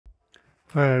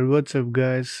Alright, what's up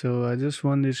guys? So I just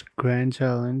won this grand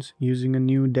challenge using a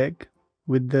new deck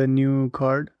with the new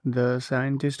card, the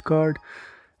scientist card,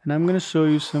 and I'm gonna show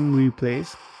you some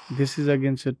replays. This is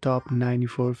against a top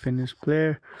 94 Finnish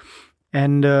player,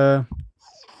 and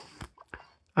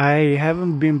I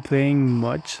haven't been playing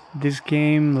much this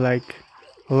game, like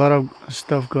a lot of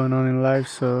stuff going on in life,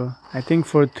 so I think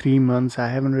for 3 months I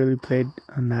haven't really played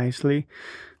nicely.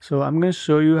 So I'm gonna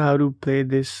show you how to play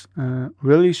this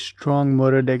really strong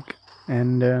motor deck,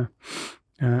 and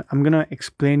I'm gonna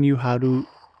explain you how to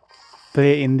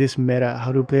play in this meta,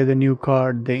 how to play the new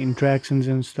card, the interactions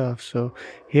and stuff. So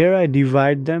here I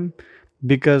divide them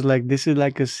because like this is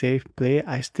like a safe play.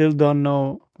 I still don't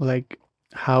know like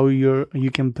how you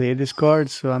can play this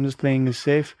card, so I'm just playing it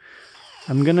safe.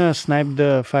 I'm gonna snipe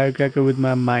the firecracker with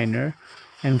my miner,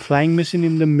 and flying mission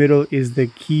in the middle is the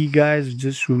key, guys.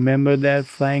 Just remember that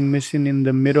flying mission in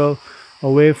the middle,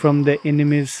 away from the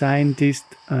enemy's scientist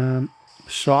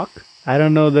shock. I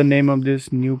don't know the name of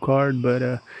this new card,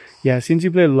 but yeah, since you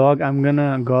play log, I'm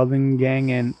gonna goblin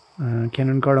gang and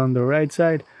cannon card on the right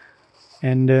side,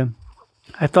 and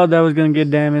I thought that was gonna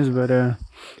get damaged, but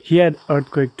he had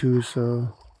earthquake too,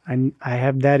 so I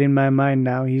have that in my mind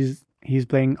now. He's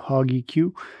playing Hog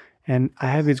EQ, and I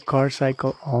have his card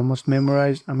cycle almost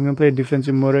memorized. I'm gonna play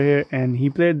defensive motor here, and he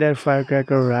played that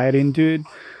firecracker right into it,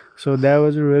 so that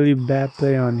was a really bad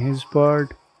play on his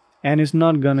part, and it's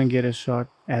not gonna get a shot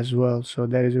as well. So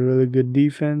that is a really good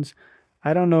defense.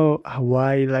 I don't know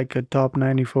why like a top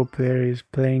 94 player is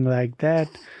playing like that,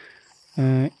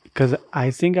 because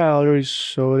I think I already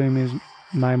showed him his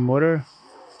my motor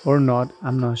or not.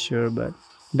 I'm not sure, but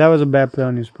that was a bad play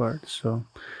on his part. So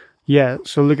yeah,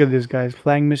 so look at this, guys.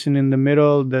 Flying mission in the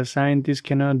middle. The scientist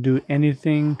cannot do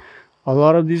anything. A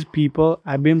lot of these people,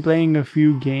 I've been playing a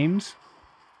few games,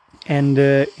 and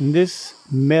in this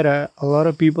meta, a lot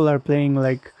of people are playing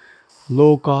like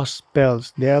low cost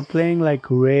spells. They are playing like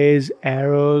rays,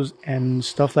 arrows, and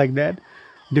stuff like that.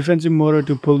 Defensive motor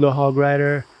to pull the hog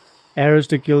rider, arrows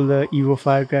to kill the Evo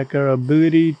firecracker,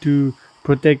 ability to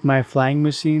protect my flying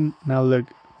machine. Now look,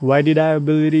 why did I have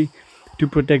ability to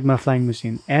protect my flying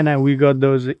machine? And we got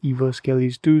those Evo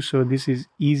skellies too, so this is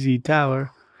easy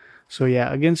tower. So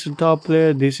yeah, against the top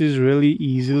player, this is really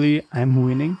easily I'm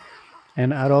winning.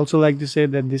 And I'd also like to say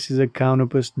that this is a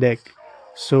counterpush deck.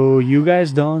 So you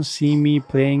guys don't see me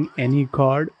playing any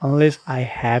card unless I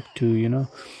have to.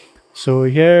 So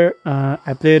here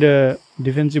I played a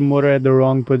defensive motor at the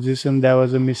wrong position. That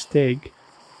was a mistake,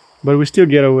 but we still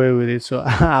get away with it. So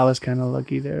I was kind of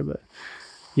lucky there. But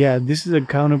yeah, this is a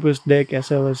counterpush deck, as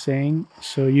I was saying.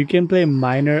 So you can play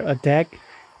minor attack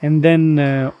and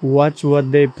then watch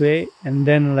what they play and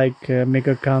then like make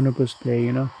a counterpush play.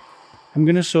 I'm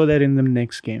gonna show that in the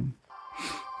next game.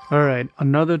 Alright,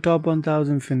 another top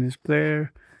 1000 Finnish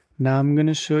player. Now I'm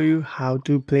gonna show you how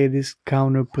to play this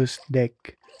counter push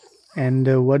deck.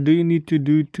 And what do you need to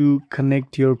do to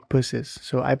connect your pushes.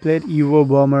 So I played Evo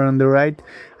Bomber on the right.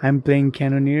 I'm playing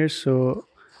Cannoneer, so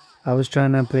I was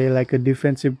trying to play like a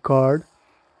defensive card.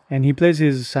 And he plays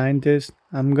his Scientist.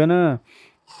 I'm gonna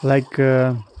like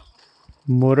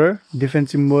motor,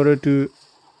 defensive motor to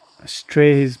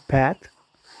stray his path,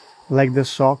 like the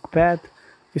shock path.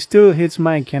 It still hits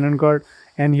my cannon card,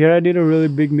 and here I did a really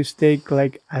big mistake.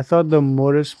 Like I thought the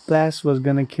mortar splash was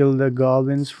gonna kill the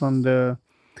goblins from the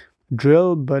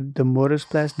drill, but the mortar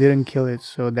splash didn't kill it,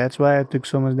 so that's why I took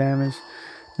so much damage.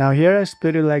 Now here I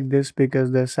split it like this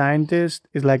because the scientist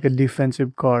is like a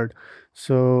defensive card.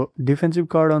 So defensive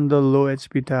card on the low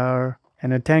HP tower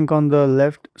and a tank on the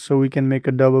left, so we can make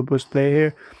a double push play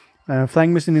here.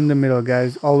 Flying mission in the middle,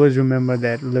 guys. Always remember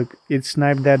that. Look, it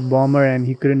sniped that bomber and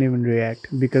he couldn't even react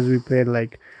because we played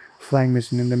like flying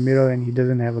mission in the middle and he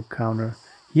doesn't have a counter.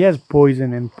 He has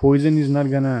poison, and poison is not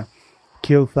gonna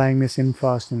kill flying machine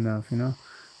fast enough.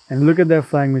 And look at that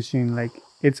flying machine, like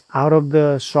it's out of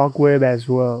the shockwave as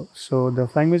well, so the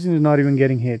flying machine is not even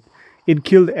getting hit. It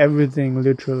killed everything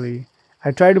literally.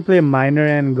 I tried to play miner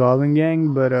and goblin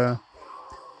gang, but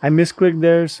I misclicked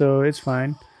there, so it's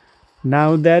fine.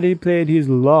 Now that he played his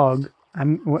log,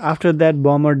 after that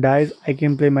bomber dies, I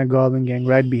can play my goblin gang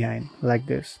right behind like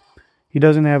this. He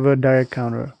doesn't have a direct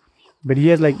counter, but he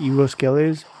has like Evo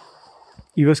skellies.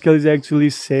 Evo skellies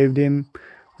actually saved him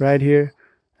right here.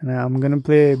 And I'm gonna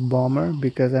play bomber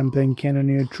because I'm playing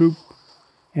cannoneer troop.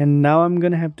 And now I'm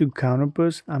gonna have to counter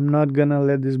push. I'm not gonna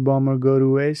let this bomber go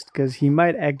to waste because he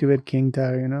might activate king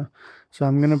tower. So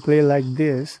I'm gonna play like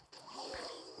this.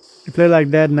 I play like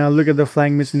that. Now look at the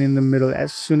flying mission in the middle.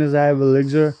 As soon as I have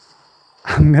elixir,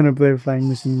 I'm gonna play flying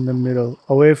mission in the middle,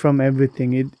 away from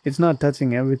everything. It's not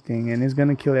touching everything, and it's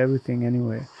gonna kill everything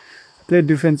anyway. I play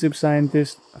defensive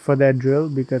scientist for that drill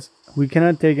because we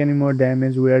cannot take any more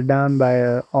damage. We are down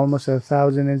by almost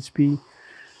 1,000 HP.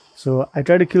 So I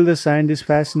try to kill the scientist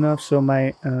fast enough so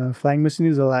my flying machine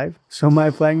is alive. So my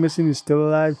flying machine is still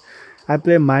alive. I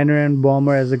play miner and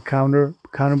bomber as a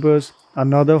counterpose.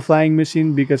 Another flying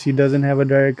machine because he doesn't have a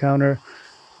direct counter.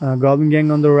 Goblin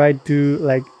gang on the right to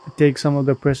like take some of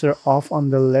the pressure off on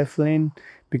the left lane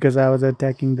because I was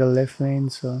attacking the left lane.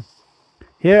 So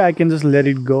here I can just let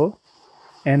it go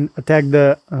and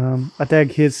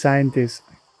attack his scientist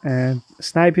and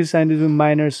snipe his scientist with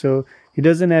miner, so he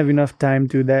doesn't have enough time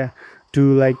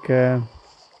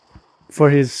for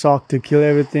his sock to kill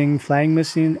everything. Flying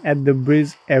machine at the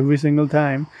bridge every single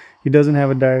time. He doesn't have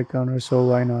a direct counter, so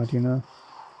why not, you know?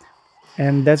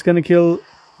 And that's gonna kill.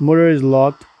 Mortar is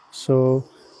locked, so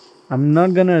I'm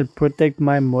not gonna protect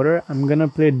my mortar. I'm gonna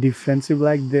play defensive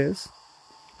like this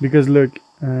because look,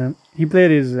 he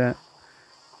played his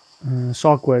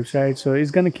shockwebs, right? So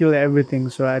it's gonna kill everything.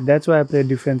 So that's why I play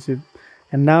defensive.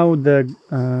 And now the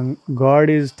guard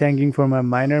is tanking for my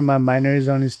miner. My miner is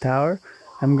on his tower.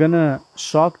 I'm gonna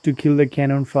shock to kill the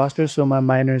cannon faster, so my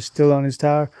miner is still on his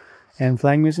tower. And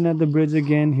flying machine at the bridge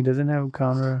again. He doesn't have a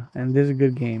counter, and this is a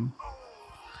good game.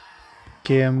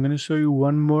 Okay, I'm gonna show you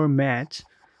one more match.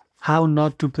 How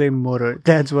not to play mortar.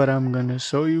 That's what I'm gonna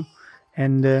show you.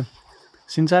 And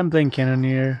since I'm playing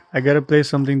cannoneer, I gotta play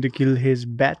something to kill his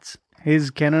bats.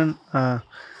 His cannon,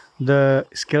 the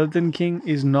skeleton king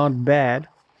is not bad.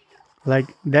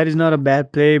 Like that is not a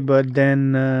bad play, but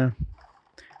then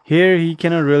here he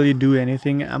cannot really do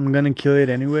anything. I'm gonna kill it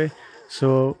anyway.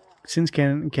 So since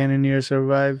cannoneer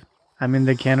survived, I mean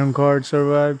the cannon card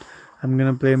survived, I'm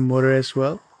gonna play mortar as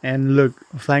well. And look,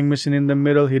 flying machine in the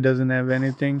middle, he doesn't have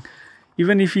anything.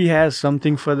 Even if he has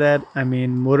something for that, I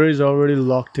mean mortar is already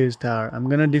locked to his tower. I'm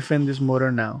gonna defend this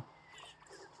mortar now.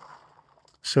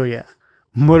 So yeah,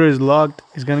 mortar is locked.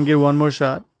 He's gonna get one more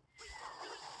shot.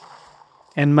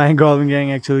 And my goblin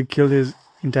gang actually killed his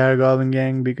entire goblin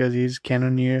gang because his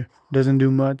cannoneer doesn't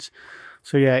do much.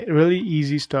 So yeah, really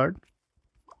easy start.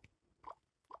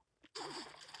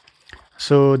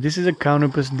 So this is a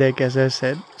counterpose deck, as I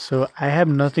said. So I have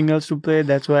nothing else to play.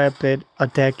 That's why I played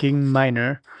attacking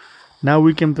miner. Now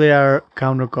we can play our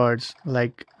counter cards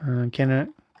like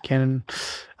cannon.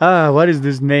 What is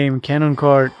this name? Cannon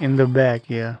card in the back.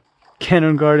 Yeah,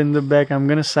 cannon card in the back. I'm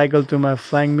gonna cycle to my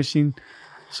flying machine.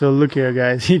 So look here,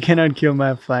 guys. He cannot kill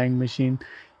my flying machine.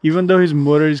 Even though his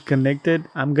mortar is connected,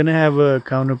 I'm gonna have a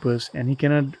counterpose, and he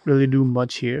cannot really do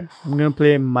much here. I'm gonna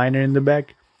play a miner in the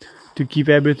back to keep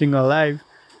everything alive.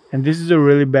 And this is a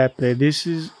really bad play. This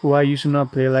is why you should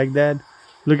not play like that.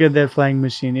 Look at that flying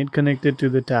machine. It connected to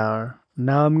the tower.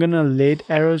 Now I'm gonna late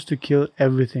arrows to kill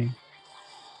everything.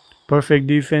 Perfect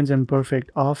defense and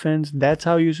perfect offense. That's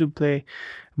how you should play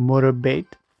Mortar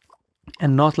Bait.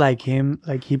 And not like him.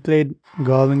 Like he played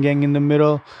Goblin Gang in the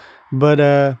middle. But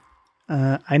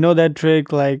I know that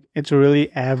trick. Like it's a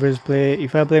really average play.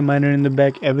 If I play miner in the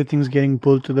back, everything's getting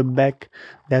pulled to the back.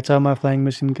 That's how my flying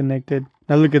machine connected.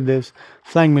 Now look at this.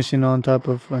 Flying machine on top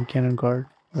of a cannon card.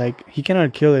 Like he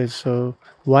cannot kill it, so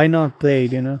why not play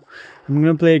it, you know? I'm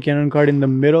gonna play a cannon card in the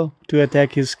middle to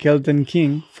attack his skeleton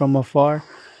king from afar.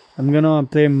 I'm gonna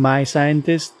play my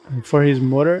scientist for his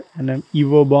mortar and an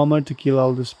Evo bomber to kill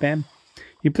all the spam.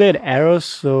 He played arrows,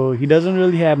 so he doesn't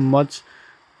really have much.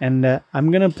 And I'm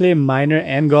gonna play miner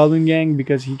and goblin gang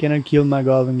because he cannot kill my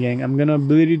goblin gang. I'm gonna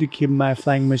ability to keep my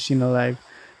flying machine alive.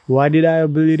 Why did I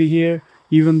ability here?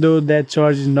 Even though that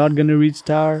charge is not gonna reach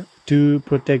tower, to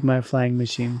protect my flying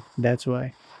machine. That's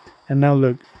why. And now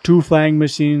look, two flying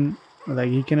machine, like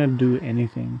he cannot do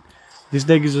anything. This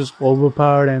deck is just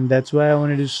overpowered, and that's why I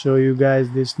wanted to show you guys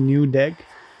this new deck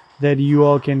that you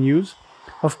all can use.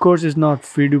 Of course, it's not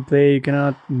free to play. You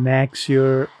cannot max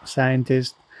your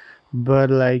scientist, but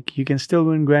like you can still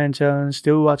win grand challenge,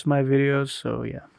 still watch my videos. So yeah.